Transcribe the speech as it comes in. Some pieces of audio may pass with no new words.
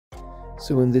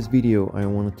So in this video I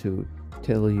wanted to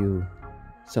tell you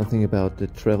something about the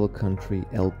travel country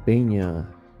Albania.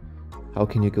 How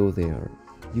can you go there?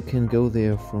 You can go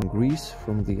there from Greece,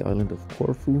 from the island of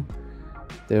Corfu.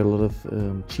 There are a lot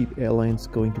of cheap airlines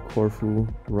going to Corfu,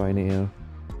 Ryanair,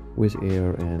 Wizz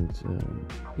Air and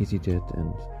EasyJet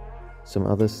and some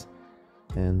others.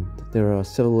 And there are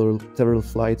several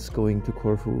flights going to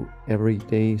Corfu every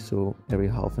day, so every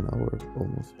half an hour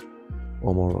almost,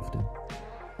 or more often.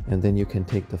 And then you can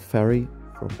take the ferry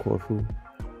from Corfu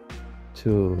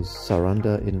to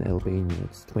Saranda in Albania.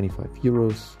 It's 25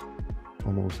 euros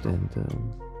almost, and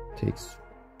takes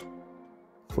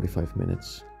 45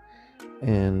 minutes.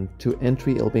 And to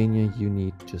enter Albania you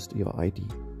need just your ID,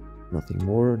 nothing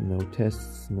more, no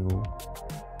tests, no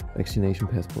vaccination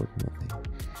passport, nothing.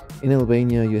 In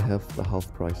Albania you have the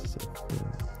half prices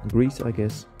of Greece, I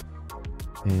guess,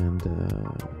 and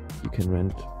you can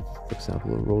rent, for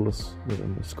example, a rollers with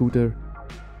a scooter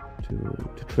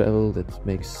to travel. That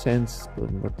makes sense, but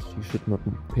you should not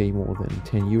pay more than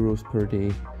 10 euros per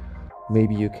day.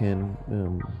 Maybe you can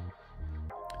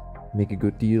make a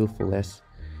good deal for less.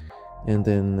 And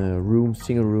then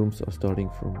single rooms are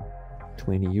starting from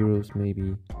 20 euros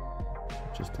maybe.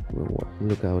 Just to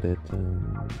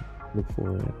look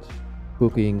for it,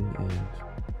 booking and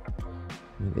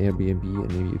Airbnb,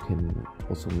 and maybe you can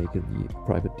also make a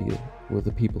private deal with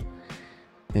the people.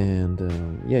 And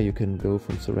yeah, you can go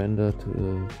from Saranda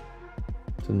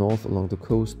to north along the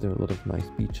coast. There are a lot of nice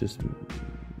beaches.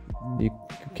 You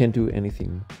can't do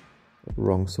anything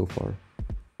wrong so far.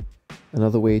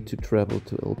 Another way to travel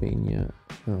to Albania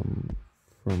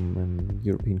from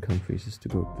European countries is to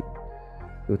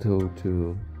go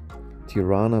to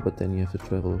Tirana, but then you have to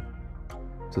travel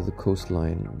to the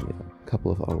coastline, a couple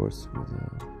of hours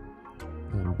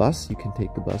with a bus. You can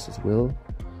take the bus as well,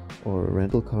 or a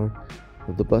rental car.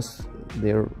 With the bus,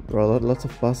 there are lots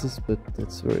of buses, but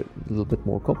that's a little bit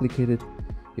more complicated.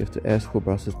 You have to ask for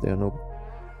buses. There are no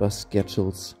bus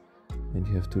schedules, and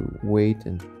you have to wait,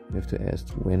 and you have to ask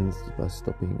when is the bus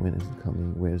stopping, when is it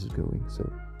coming, where is it going. So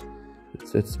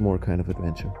it's more kind of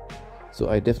adventure. So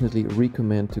I definitely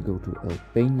recommend to go to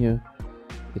Albania.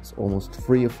 It's almost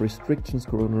free of restrictions,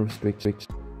 corona restrictions.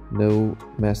 No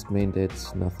mask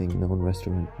mandates, nothing, no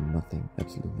restaurant, nothing,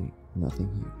 absolutely nothing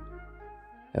here.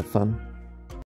 Have fun.